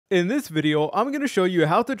In this video, I'm going to show you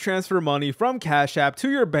how to transfer money from Cash App to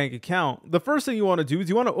your bank account. The first thing you want to do is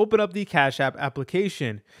you want to open up the Cash App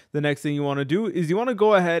application. The next thing you want to do is you want to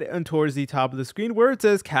go ahead and towards the top of the screen where it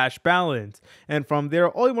says cash balance. And from there,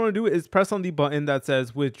 all you want to do is press on the button that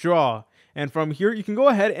says withdraw. And from here, you can go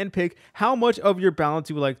ahead and pick how much of your balance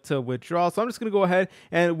you would like to withdraw. So I'm just going to go ahead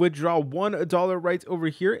and withdraw $1 right over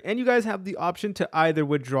here. And you guys have the option to either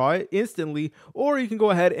withdraw it instantly, or you can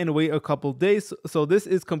go ahead and wait a couple days. So this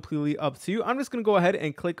is completely up to you. I'm just going to go ahead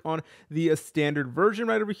and click on the standard version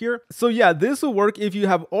right over here. So yeah, this will work if you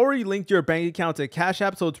have already linked your bank account to Cash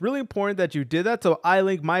App. So it's really important that you did that. So I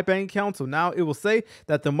linked my bank account. So now it will say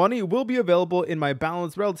that the money will be available in my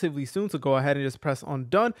balance relatively soon. So go ahead and just press on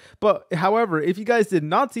done. But however, if you guys did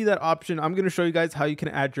not see that option, I'm going to show you guys how you can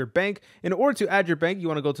add your bank. In order to add your bank, you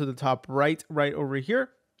want to go to the top right over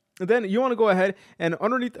here. And then you want to go ahead and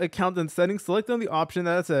underneath account and settings, select on the option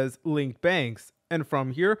that says link banks. And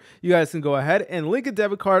from here, you guys can go ahead and link a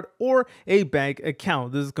debit card or a bank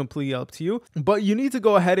account. This is completely up to you, but you need to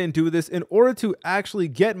go ahead and do this in order to actually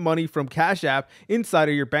get money from Cash App inside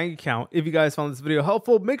of your bank account. If you guys found this video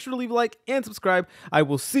helpful, make sure to leave a like and subscribe. I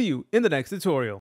will see you in the next tutorial.